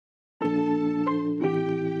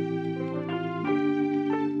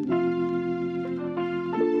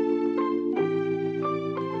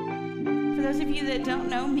of you that don't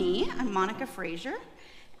know me, I'm Monica Frazier,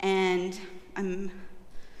 and I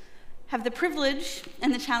have the privilege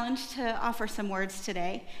and the challenge to offer some words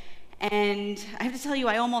today. And I have to tell you,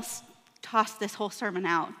 I almost tossed this whole sermon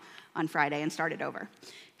out on Friday and started over.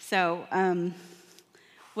 So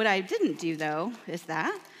what I didn't do, though, is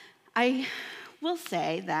that I will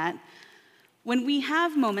say that when we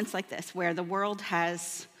have moments like this where the world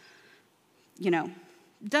has,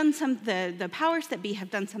 done the powers that be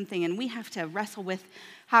have done something, and we have to wrestle with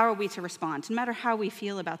how are we to respond, no matter how we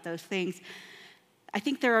feel about those things, I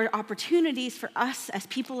think there are opportunities for us as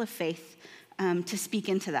people of faith to speak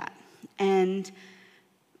into that. And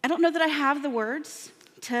I don't know that I have the words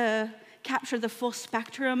to capture the full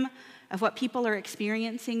spectrum of what people are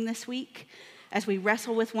experiencing this week as we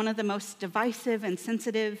wrestle with one of the most divisive and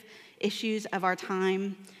sensitive issues of our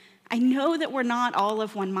time. I know that we're not all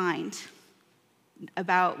of one mind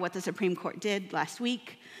about what the Supreme Court did last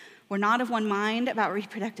week. We're not of one mind about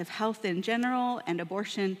reproductive health in general and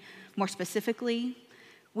abortion more specifically.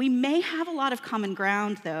 We may have a lot of common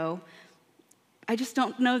ground, though. I just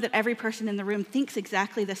don't know that every person in the room thinks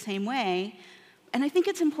exactly the same way, and I think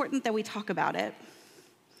it's important that we talk about it.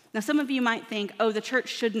 Now, some of you might think, the church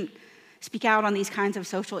shouldn't speak out on these kinds of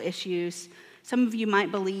social issues. Some of you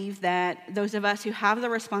might believe that those of us who have the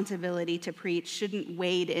responsibility to preach shouldn't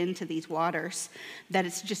wade into these waters, that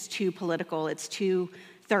it's just too political, it's too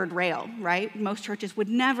third rail, right? Most churches would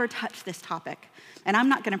never touch this topic, and I'm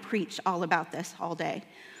not going to preach all about this all day.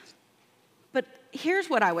 But here's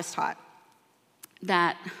what I was taught,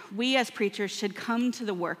 that we as preachers should come to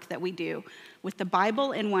the work that we do with the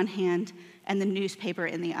Bible in one hand and the newspaper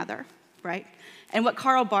in the other, right? And what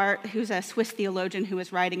Karl Barth, who's a Swiss theologian who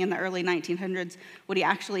was writing in the early 1900s, what he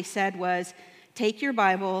actually said was, take your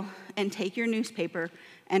Bible and take your newspaper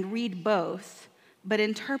and read both, but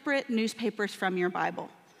interpret newspapers from your Bible.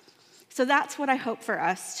 So that's what I hope for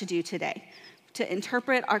us to do today, to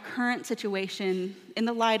interpret our current situation in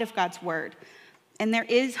the light of God's word. And there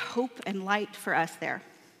is hope and light for us there.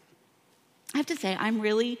 I have to say, I'm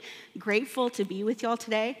really grateful to be with y'all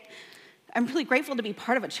today. I'm really grateful to be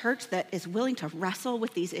part of a church that is willing to wrestle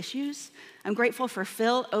with these issues. I'm grateful for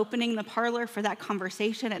Phil opening the parlor for that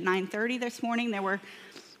conversation at 9:30 this morning. There were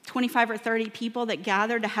 25 or 30 people that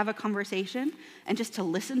gathered to have a conversation and just to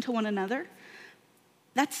listen to one another.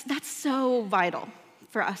 That's so vital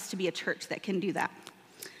for us to be a church that can do that.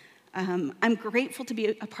 I'm grateful to be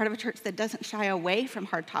a part of a church that doesn't shy away from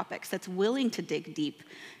hard topics, that's willing to dig deep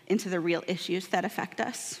into the real issues that affect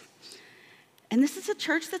us. And this is a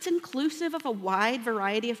church that's inclusive of a wide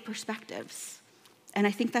variety of perspectives. And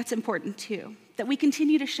I think that's important too, that we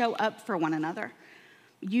continue to show up for one another.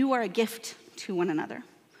 You are a gift to one another.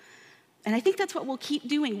 And I think that's what we'll keep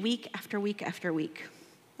doing week after week after week.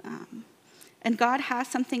 And God has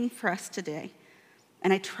something for us today.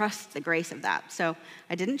 And I trust the grace of that. So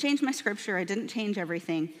I didn't change my scripture. I didn't change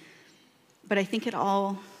everything. But I think it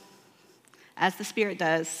all, as the Spirit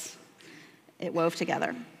does, it wove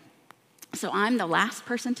together. So I'm the last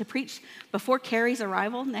person to preach before Carrie's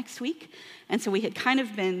arrival next week. And so we had kind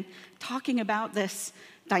of been talking about this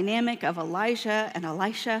dynamic of Elijah and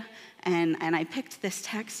Elisha. And I picked this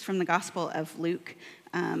text from the Gospel of Luke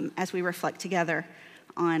as we reflect together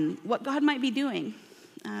on what God might be doing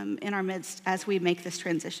in our midst as we make this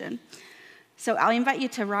transition. So I'll invite you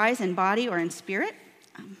to rise in body or in spirit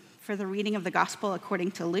for the reading of the Gospel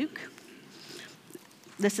according to Luke.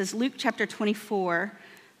 This is Luke chapter 24,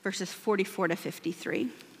 verses 44 to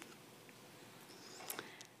 53.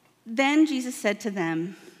 Then Jesus said to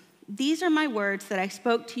them, "These are my words that I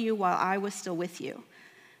spoke to you while I was still with you,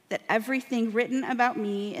 that everything written about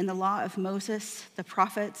me in the law of Moses, the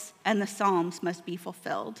prophets, and the Psalms must be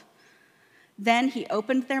fulfilled." Then he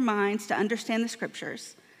opened their minds to understand the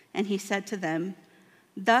scriptures, and he said to them,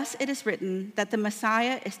 "Thus it is written that the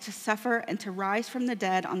Messiah is to suffer and to rise from the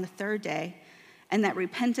dead on the third day, and that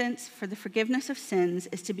repentance for the forgiveness of sins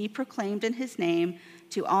is to be proclaimed in his name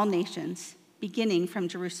to all nations, beginning from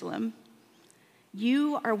Jerusalem.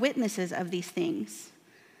 You are witnesses of these things.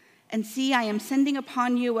 And see, I am sending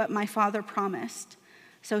upon you what my Father promised.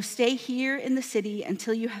 So stay here in the city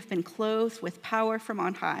until you have been clothed with power from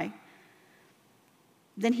on high."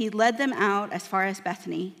 Then he led them out as far as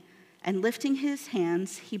Bethany, and lifting his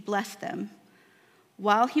hands, he blessed them.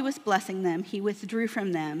 While he was blessing them, he withdrew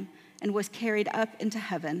from them and was carried up into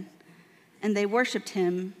heaven. And they worshiped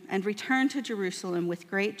him and returned to Jerusalem with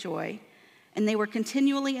great joy, and they were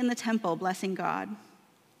continually in the temple blessing God.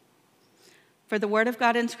 For the word of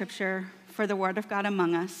God in Scripture, for the word of God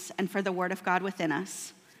among us, and for the word of God within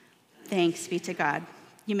us, thanks be to God.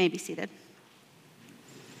 You may be seated.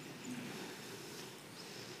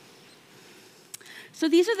 So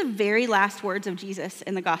these are the very last words of Jesus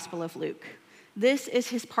in the Gospel of Luke. This is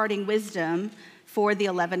his parting wisdom for the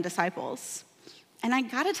 11 disciples. And I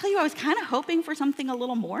gotta tell you, I was kind of hoping for something a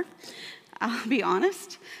little more. I'll be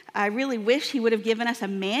honest. I really wish he would have given us a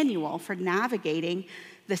manual for navigating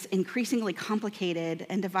this increasingly complicated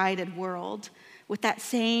and divided world with that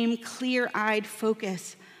same clear-eyed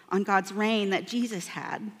focus on God's reign that Jesus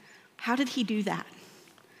had. How did he do that?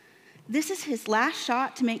 This is his last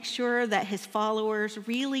shot to make sure that his followers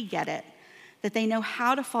really get it, that they know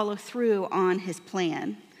how to follow through on his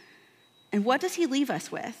plan. And what does he leave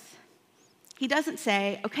us with? He doesn't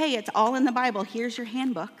say, okay, it's all in the Bible, here's your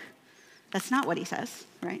handbook. That's not what he says,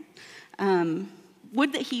 right?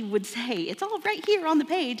 Would that he would say, it's all right here on the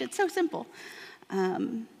page, it's so simple.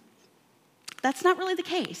 That's not really the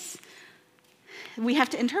case. We have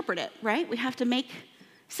to interpret it, right? We have to make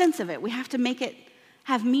sense of it. We have to make it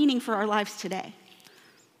have meaning for our lives today.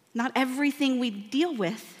 Not everything we deal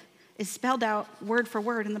with is spelled out word for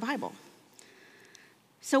word in the Bible.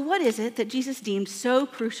 So what is it that Jesus deemed so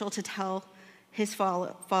crucial to tell his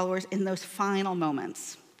followers in those final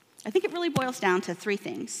moments? I think it really boils down to three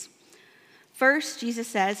things. First, Jesus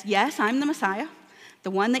says, yes, I'm the Messiah, the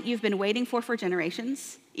one that you've been waiting for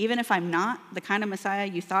generations, even if I'm not the kind of Messiah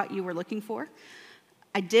you thought you were looking for.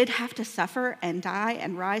 I did have to suffer and die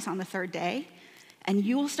and rise on the third day, and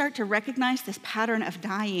you will start to recognize this pattern of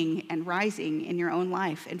dying and rising in your own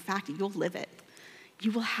life. In fact, you'll live it.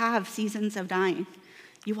 You will have seasons of dying.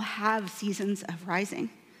 You will have seasons of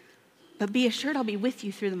rising. But be assured I'll be with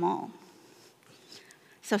you through them all.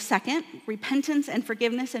 So second, repentance and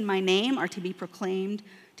forgiveness in my name are to be proclaimed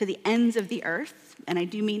to the ends of the earth, and I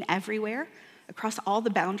do mean everywhere, across all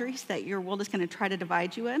the boundaries that your world is going to try to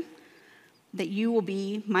divide you in, that you will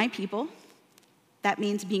be my people. That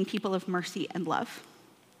means being people of mercy and love.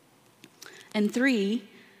 And three,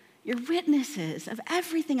 you're witnesses of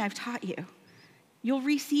everything I've taught you. You'll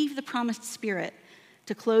receive the promised Spirit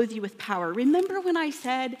to clothe you with power. Remember when I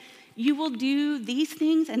said, you will do these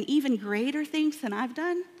things and even greater things than I've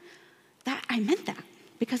done? That I meant that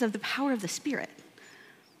because of the power of the Spirit.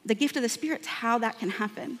 The gift of the Spirit's how that can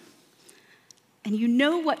happen. And you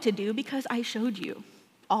know what to do because I showed you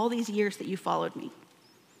all these years that you followed me.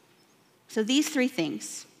 So these three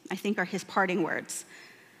things, I think, are his parting words.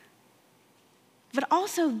 But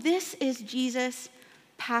also, this is Jesus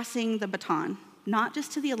passing the baton, not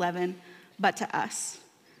just to the 11, but to us.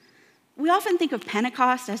 We often think of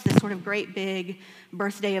Pentecost as this sort of great big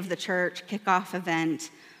birthday of the church, kickoff event.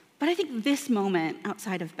 But I think this moment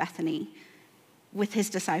outside of Bethany with his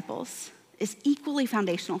disciples is equally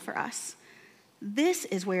foundational for us. This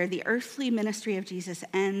is where the earthly ministry of Jesus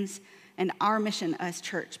ends and our mission as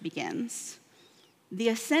church begins. The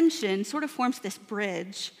ascension sort of forms this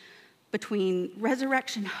bridge between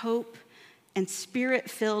resurrection hope and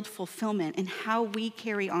spirit-filled fulfillment in how we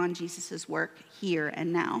carry on Jesus' work here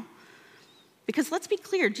and now. Because let's be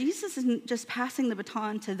clear, Jesus isn't just passing the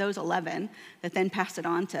baton to those 11 that then pass it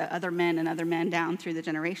on to other men and other men down through the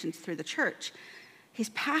generations, through the church. He's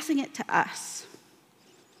passing it to us.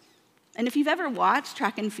 And if you've ever watched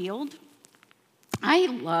track and field, I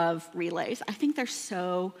love relays. I think they're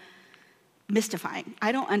so mystifying.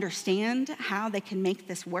 I don't understand how they can make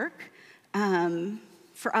this work.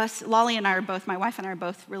 For us, Lolly and I are both, my wife and I are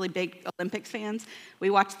both really big Olympics fans.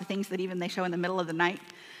 We watch the things that even they show in the middle of the night.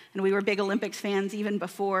 And we were big Olympics fans even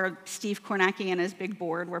before Steve Kornacki and his big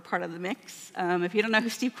board were part of the mix. If you don't know who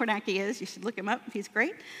Steve Kornacki is, you should look him up. He's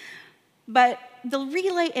great. But the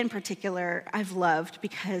relay in particular, I've loved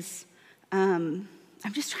because I'm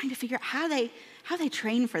just trying to figure out how they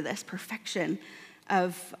train for this perfection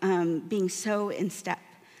of being so in step.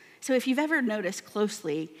 So if you've ever noticed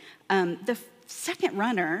closely, the second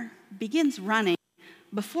runner begins running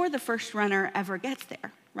before the first runner ever gets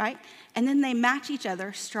there, right? And then they match each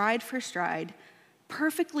other stride for stride,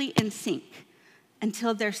 perfectly in sync,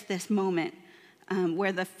 until there's this moment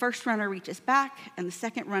where the first runner reaches back and the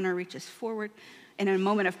second runner reaches forward. And in a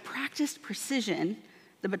moment of practiced precision,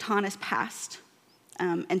 the baton is passed,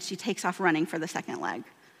 and she takes off running for the second leg.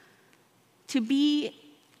 To be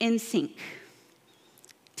in sync,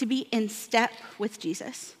 to be in step with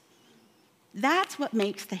Jesus, that's what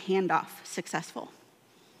makes the handoff successful.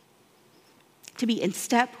 To be in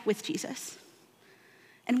step with Jesus.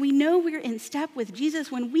 And we know we're in step with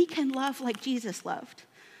Jesus when we can love like Jesus loved,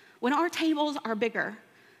 when our tables are bigger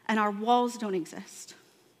and our walls don't exist.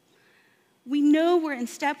 We know we're in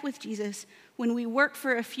step with Jesus when we work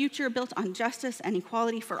for a future built on justice and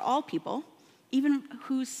equality for all people, even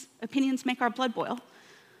whose opinions make our blood boil,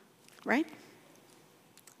 right?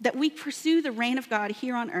 That we pursue the reign of God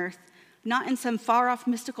here on earth not in some far-off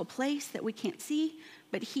mystical place that we can't see,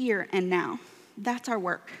 but here and now. That's our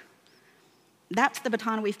work. That's the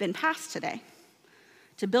baton we've been passed today,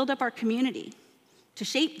 to build up our community, to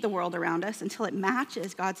shape the world around us until it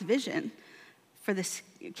matches God's vision for this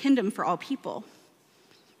kingdom for all people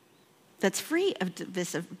that's free of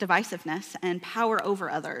divisiveness and power over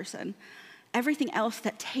others and everything else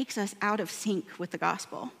that takes us out of sync with the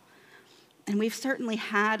gospel. And we've certainly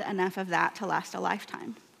had enough of that to last a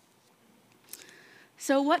lifetime.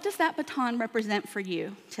 So what does that baton represent for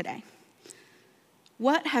you today?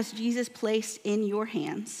 What has Jesus placed in your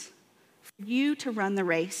hands for you to run the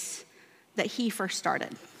race that he first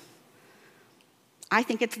started? I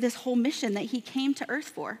think it's this whole mission that he came to earth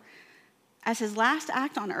for. As his last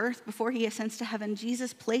act on earth before he ascends to heaven,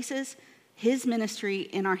 Jesus places his ministry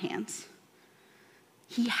in our hands.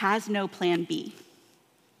 He has no plan B.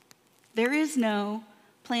 There is no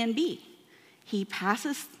plan B. He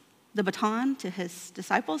passes the baton to his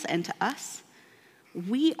disciples and to us.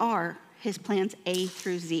 We are his plans A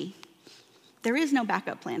through Z. There is no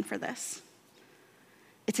backup plan for this.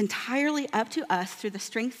 It's entirely up to us through the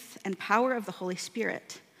strength and power of the Holy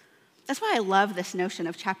Spirit. That's why I love this notion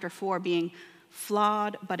of chapter 4 being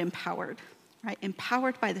flawed but empowered, right?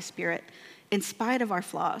 Empowered by the Spirit, in spite of our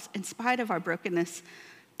flaws, in spite of our brokenness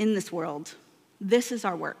in this world. This is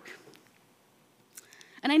our work.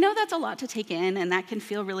 And I know that's a lot to take in, and that can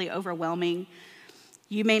feel really overwhelming.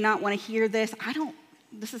 You may not want to hear this.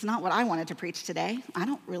 This is not what I wanted to preach today. I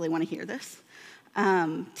don't really want to hear this,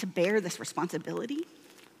 to bear this responsibility.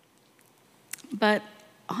 But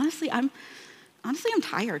honestly, I'm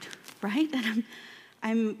tired, right? And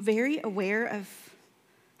I'm very aware of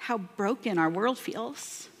how broken our world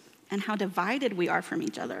feels and how divided we are from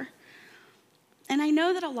each other. And I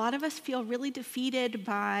know that a lot of us feel really defeated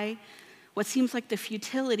by what seems like the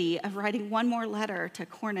futility of writing one more letter to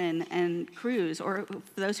Cornyn and Cruz, or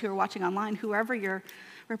for those who are watching online, whoever your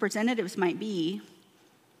representatives might be.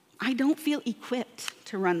 I don't feel equipped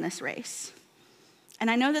to run this race. And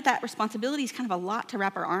I know that responsibility is kind of a lot to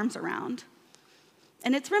wrap our arms around.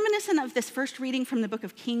 And it's reminiscent of this first reading from the book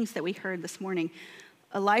of Kings that we heard this morning.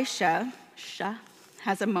 Elisha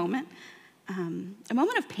has a moment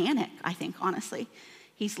of panic, I think, honestly.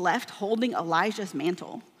 He's left holding Elijah's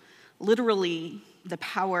mantle. Literally, the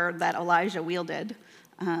power that Elijah wielded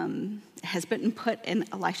has been put in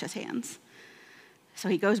Elisha's hands. So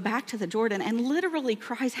he goes back to the Jordan and literally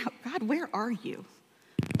cries out, God, where are you?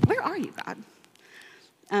 Where are you, God?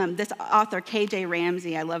 This author, KJ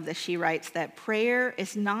Ramsey, I love this, she writes that prayer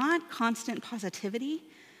is not constant positivity.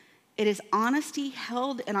 It is honesty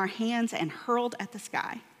held in our hands and hurled at the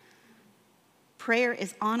sky. Prayer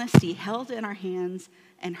is honesty held in our hands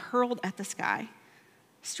and hurled at the sky.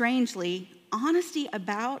 Strangely, honesty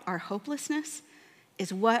about our hopelessness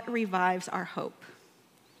is what revives our hope.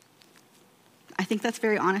 I think that's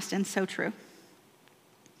very honest and so true.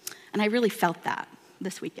 And I really felt that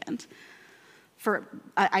this weekend.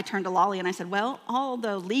 I turned to Lolly and I said, well, all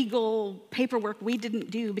the legal paperwork we didn't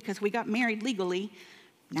do because we got married legally,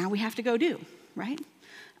 now we have to go do, right?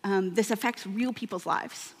 This affects real people's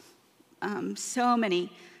lives. So many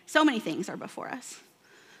things are before us.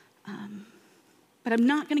 But I'm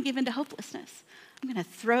not going to give in to hopelessness. I'm going to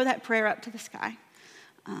throw that prayer up to the sky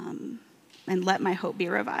and let my hope be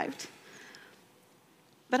revived.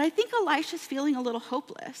 But I think Elisha's feeling a little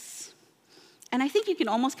hopeless. And I think you can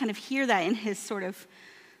almost kind of hear that in his sort of,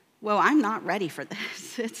 well, I'm not ready for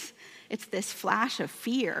this. It's this flash of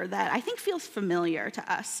fear that I think feels familiar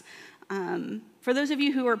to us. For those of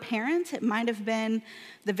you who are parents, it might have been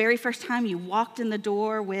the very first time you walked in the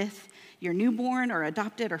door with your newborn or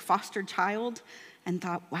adopted or fostered child and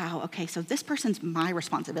thought, wow, okay, so this person's my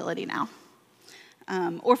responsibility now.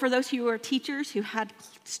 Or for those who are teachers who had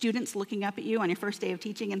students looking up at you on your first day of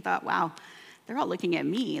teaching and thought, wow, they're all looking at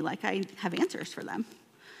me like I have answers for them.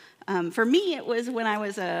 For me, it was when I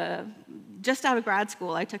was just out of grad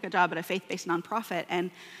school. I took a job at a faith-based nonprofit,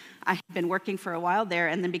 and I had been working for a while there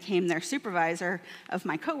and then became their supervisor of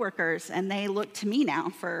my coworkers, and they look to me now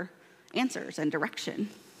for answers and direction.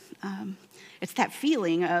 It's that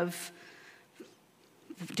feeling of,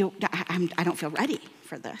 I don't feel ready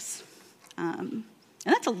for this. And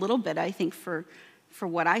that's a little bit, I think, for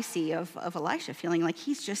what I see of Elisha, feeling like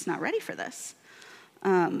he's just not ready for this.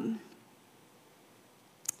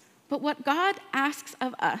 But what God asks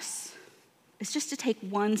of us is just to take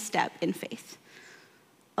one step in faith.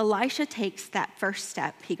 Elisha takes that first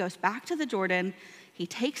step. He goes back to the Jordan. He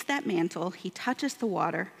takes that mantle. He touches the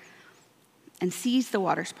water and sees the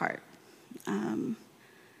waters part.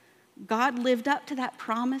 God lived up to that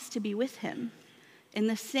promise to be with him in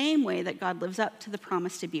the same way that God lives up to the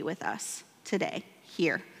promise to be with us today,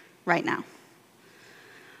 here, right now.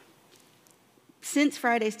 Since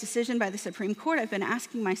Friday's decision by the Supreme Court, I've been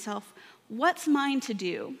asking myself, what's mine to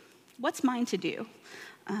do? What's mine to do?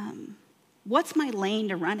 What's my lane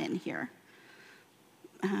to run in here?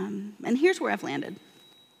 And here's where I've landed.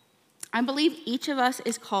 I believe each of us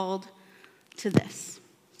is called to this,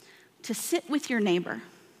 to sit with your neighbor,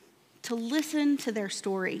 to listen to their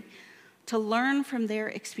story, to learn from their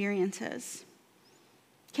experiences.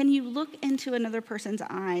 Can you look into another person's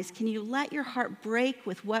eyes? Can you let your heart break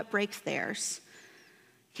with what breaks theirs?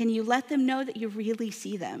 Can you let them know that you really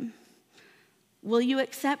see them? Will you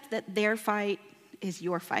accept that their fight is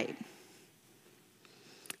your fight?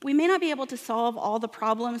 We may not be able to solve all the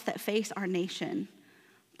problems that face our nation,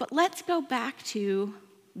 but let's go back to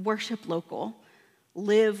worship local,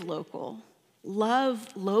 live local, love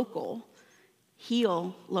local,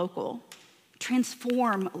 heal local,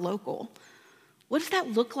 transform local. What does that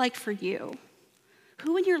look like for you?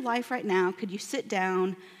 Who in your life right now could you sit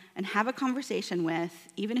down and have a conversation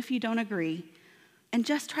with, even if you don't agree, and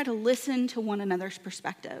just try to listen to one another's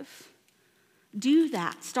perspective? Do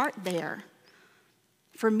that. Start there.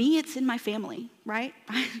 For me, it's in my family, right?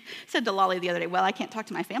 I said to Lolly the other day, well, I can't talk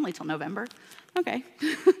to my family till November. Okay.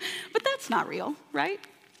 But that's not real, right?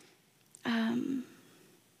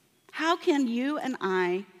 How can you and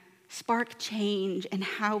I spark change in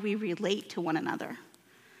how we relate to one another?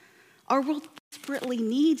 Our world desperately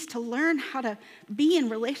needs to learn how to be in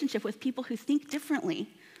relationship with people who think differently,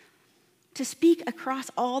 to speak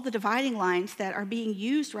across all the dividing lines that are being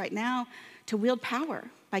used right now to wield power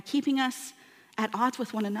by keeping us at odds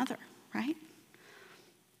with one another, right?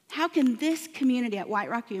 How can this community at White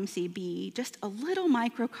Rock UMC be just a little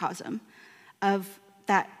microcosm of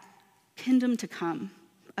that kingdom to come,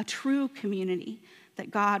 a true community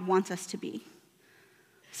that God wants us to be?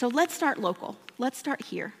 So let's start local. Let's start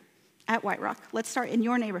here at White Rock. Let's start in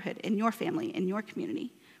your neighborhood, in your family, in your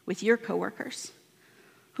community, with your coworkers.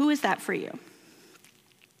 Who is that for you?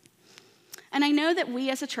 And I know that we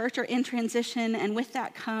as a church are in transition, and with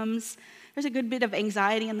that comes, there's a good bit of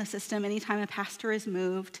anxiety in the system anytime a pastor is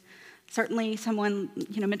moved. Certainly someone,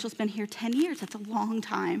 Mitchell's been here 10 years. That's a long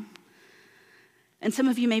time. And some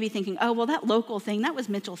of you may be thinking, oh, well, that local thing, that was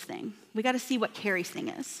Mitchell's thing. We got to see what Carrie's thing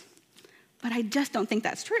is. But I just don't think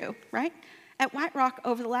that's true, right? At White Rock,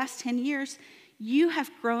 over the last 10 years, you have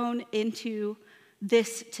grown into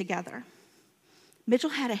this together.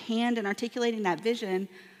 Mitchell had a hand in articulating that vision,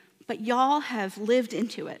 but y'all have lived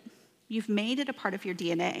into it. You've made it a part of your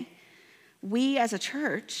DNA. We as a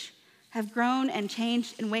church have grown and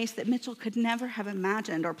changed in ways that Mitchell could never have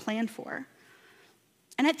imagined or planned for.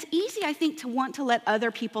 And it's easy, I think, to want to let other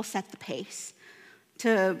people set the pace,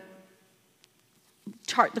 to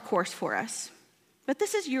chart the course for us. But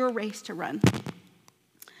this is your race to run.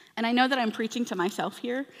 And I know that I'm preaching to myself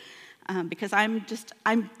here because I'm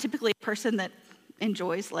typically a person that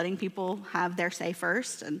enjoys letting people have their say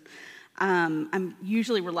first. And I'm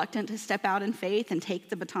usually reluctant to step out in faith and take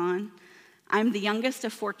the baton. I'm the youngest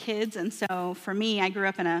of 4 kids, and so for me, I grew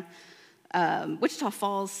up in Wichita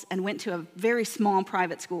Falls and went to a very small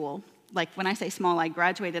private school. Like, when I say small, I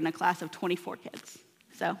graduated in a class of 24 kids.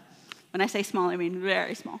 So when I say small, I mean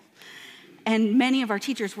very small. And many of our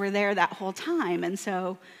teachers were there that whole time, and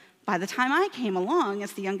so by the time I came along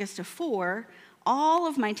as the youngest of 4, all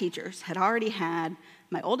of my teachers had already had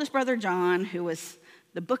my oldest brother, John, who was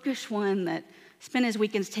the bookish one that spent his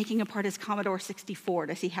weekends taking apart his Commodore 64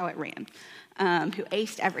 to see how it ran, who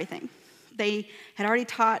aced everything. They had already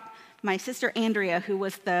taught my sister Andrea, who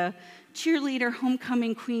was the cheerleader,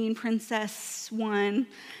 homecoming queen, princess one,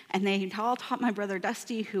 and they all taught my brother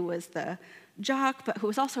Dusty, who was the jock, but who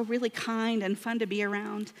was also really kind and fun to be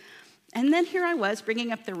around. And then here I was,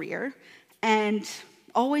 bringing up the rear, and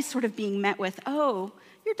always sort of being met with, oh,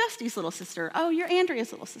 you're Dusty's little sister. Oh, you're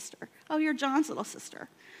Andrea's little sister. Oh, you're John's little sister.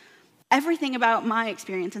 Everything about my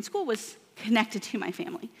experience in school was connected to my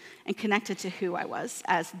family and connected to who I was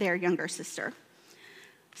as their younger sister.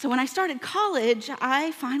 So when I started college,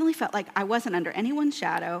 I finally felt like I wasn't under anyone's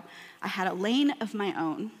shadow. I had a lane of my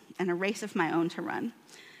own and a race of my own to run.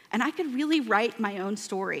 And I could really write my own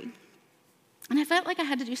story. And I felt like I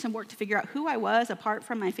had to do some work to figure out who I was apart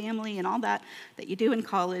from my family and all that you do in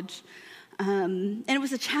college. And it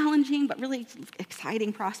was a challenging but really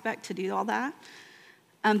exciting prospect to do all that.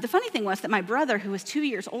 The funny thing was that my brother, who was 2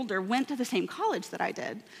 years older, went to the same college that I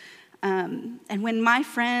did. And when my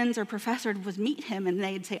friends or professors would meet him and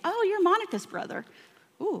they'd say, oh, you're Monica's brother.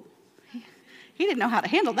 Ooh, he didn't know how to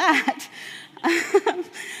handle that.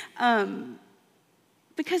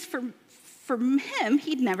 Because for him,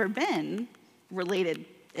 he'd never been related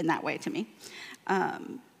in that way to me.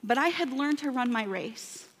 But I had learned to run my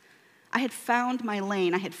race. I had found my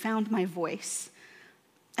lane. I had found my voice.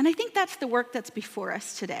 And I think that's the work that's before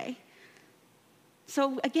us today.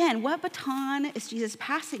 So again, what baton is Jesus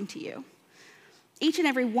passing to you? Each and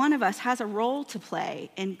every one of us has a role to play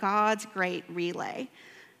in God's great relay.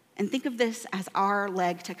 And think of this as our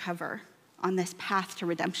leg to cover on this path to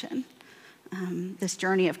redemption, this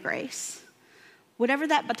journey of grace. Whatever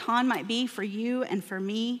that baton might be for you and for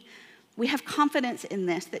me, we have confidence in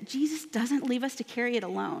this, that Jesus doesn't leave us to carry it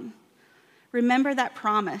alone. Remember that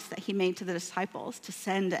promise that he made to the disciples to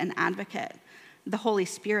send an advocate. The Holy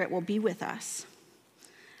Spirit will be with us.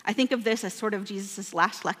 I think of this as sort of Jesus'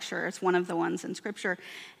 last lecture. It's one of the ones in Scripture.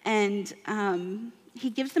 And he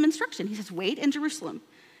gives them instruction. He says, wait in Jerusalem.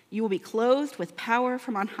 You will be clothed with power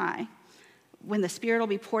from on high when the Spirit will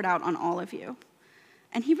be poured out on all of you.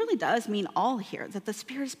 And he really does mean all here, that the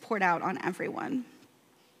Spirit is poured out on everyone.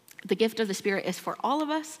 The gift of the Spirit is for all of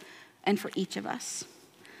us and for each of us.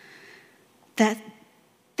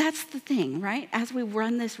 That's the thing, right? As we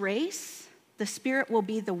run this race, the Spirit will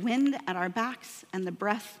be the wind at our backs and the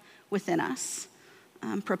breath within us,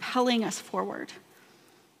 propelling us forward.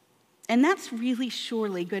 And that's really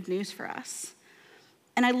surely good news for us.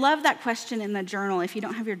 And I love that question in the journal. If you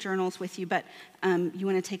don't have your journals with you, but you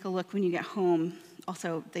want to take a look when you get home.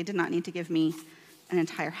 Also, they did not need to give me an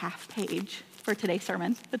entire half page for today's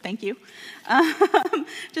sermon, but thank you.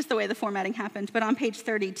 Just the way the formatting happened. But on page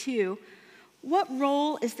 32, what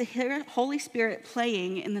role is the Holy Spirit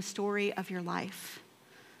playing in the story of your life?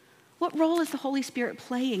 What role is the Holy Spirit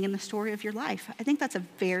playing in the story of your life? I think that's a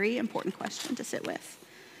very important question to sit with.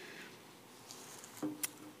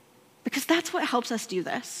 Because that's what helps us do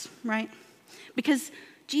this, right? Because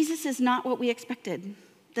Jesus is not what we expected.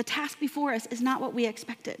 The task before us is not what we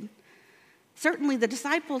expected. Certainly the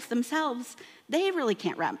disciples themselves, they really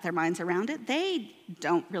can't wrap their minds around it. They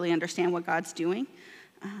don't really understand what God's doing.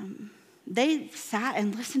 They sat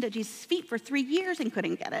and listened at Jesus' feet for 3 years and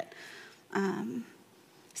couldn't get it.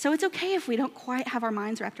 So it's okay if we don't quite have our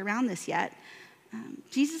minds wrapped around this yet.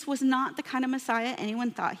 Jesus was not the kind of Messiah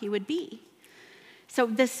anyone thought he would be. So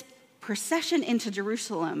this procession into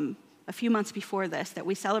Jerusalem a few months before this that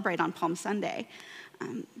we celebrate on Palm Sunday,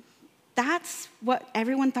 that's what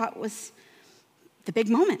everyone thought was the big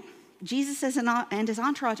moment. Jesus and his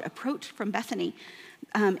entourage approached from Bethany.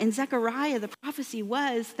 In Zechariah, the prophecy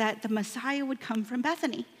was that the Messiah would come from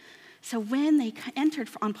Bethany. So when they entered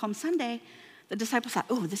on Palm Sunday, the disciples thought,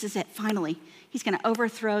 oh, this is it, finally. He's going to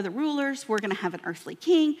overthrow the rulers. We're going to have an earthly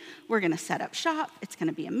king. We're going to set up shop. It's going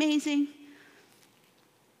to be amazing.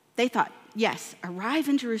 They thought, yes, arrive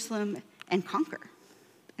in Jerusalem and conquer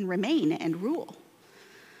and remain and rule.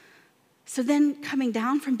 So then coming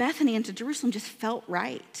down from Bethany into Jerusalem just felt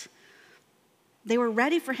right. They were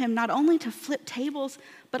ready for him not only to flip tables,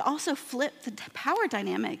 but also flip the power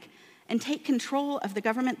dynamic and take control of the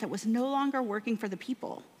government that was no longer working for the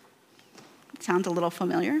people. It sounds a little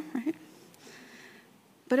familiar, right?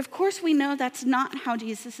 But of course we know that's not how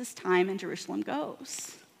Jesus' time in Jerusalem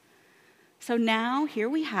goes. So now here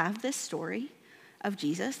we have this story of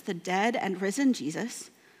Jesus, the dead and risen Jesus,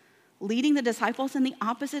 leading the disciples in the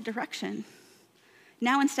opposite direction.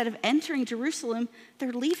 Now instead of entering Jerusalem,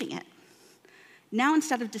 they're leaving it. Now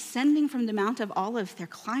instead of descending from the Mount of Olives, they're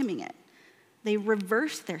climbing it. They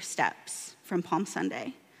reverse their steps from Palm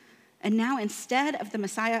Sunday. And now instead of the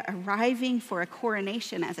Messiah arriving for a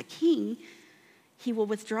coronation as a king, he will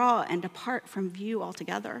withdraw and depart from view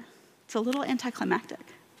altogether. It's a little anticlimactic,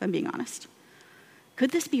 if I'm being honest. Could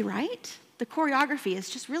this be right? The choreography is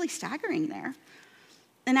just really staggering there.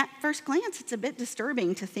 And at first glance, it's a bit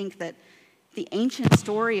disturbing to think that the ancient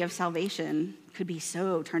story of salvation could be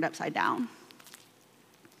so turned upside down.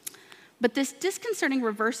 But this disconcerting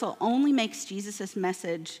reversal only makes Jesus'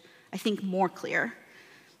 message, I think, more clear.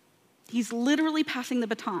 He's literally passing the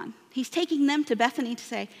baton. He's taking them to Bethany to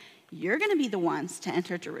say, you're going to be the ones to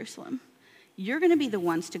enter Jerusalem. You're going to be the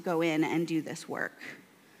ones to go in and do this work.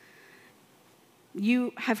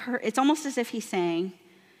 You have heard, it's almost as if he's saying,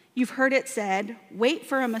 you've heard it said, wait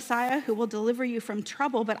for a Messiah who will deliver you from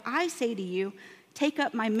trouble, but I say to you, take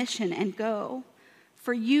up my mission and go.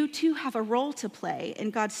 For you too have a role to play in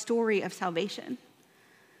God's story of salvation.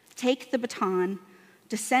 Take the baton,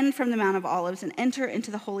 descend from the Mount of Olives, and enter into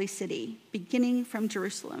the holy city, beginning from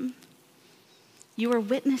Jerusalem. You are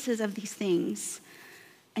witnesses of these things,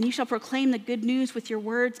 and you shall proclaim the good news with your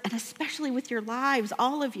words and especially with your lives,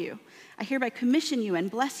 all of you. I hereby commission you and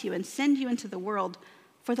bless you and send you into the world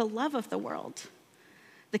for the love of the world.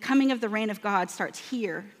 The coming of the reign of God starts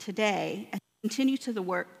here, today, and continue to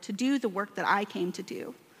do the work that I came to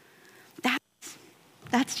do. That's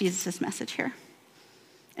That's Jesus' message here.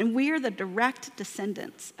 And we're the direct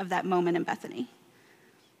descendants of that moment in Bethany.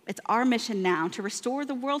 It's our mission now to restore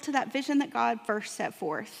the world to that vision that God first set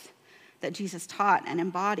forth, that Jesus taught and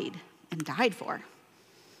embodied and died for.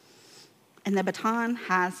 And the baton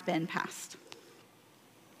has been passed.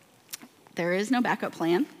 There is no backup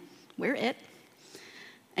plan. We're it.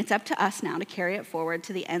 It's up to us now to carry it forward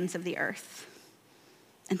to the ends of the earth.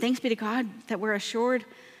 And thanks be to God that we're assured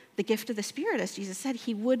the gift of the Spirit, as Jesus said,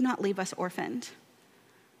 he would not leave us orphaned,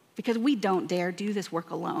 because we don't dare do this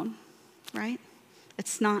work alone, right?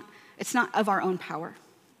 It's not of our own power.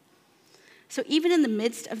 So even in the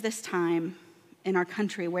midst of this time in our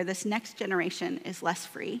country where this next generation is less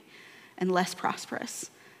free and less prosperous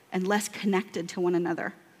and less connected to one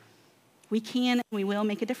another, we can and we will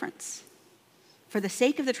make a difference. For the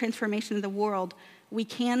sake of the transformation of the world, we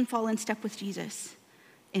can fall in step with Jesus,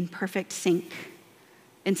 in perfect sync,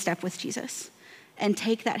 in step with Jesus, and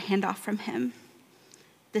take that handoff from him.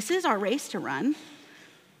 This is our race to run.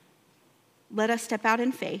 Let us step out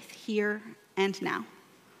in faith here and now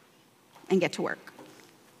and get to work.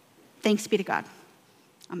 Thanks be to God.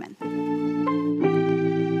 Amen.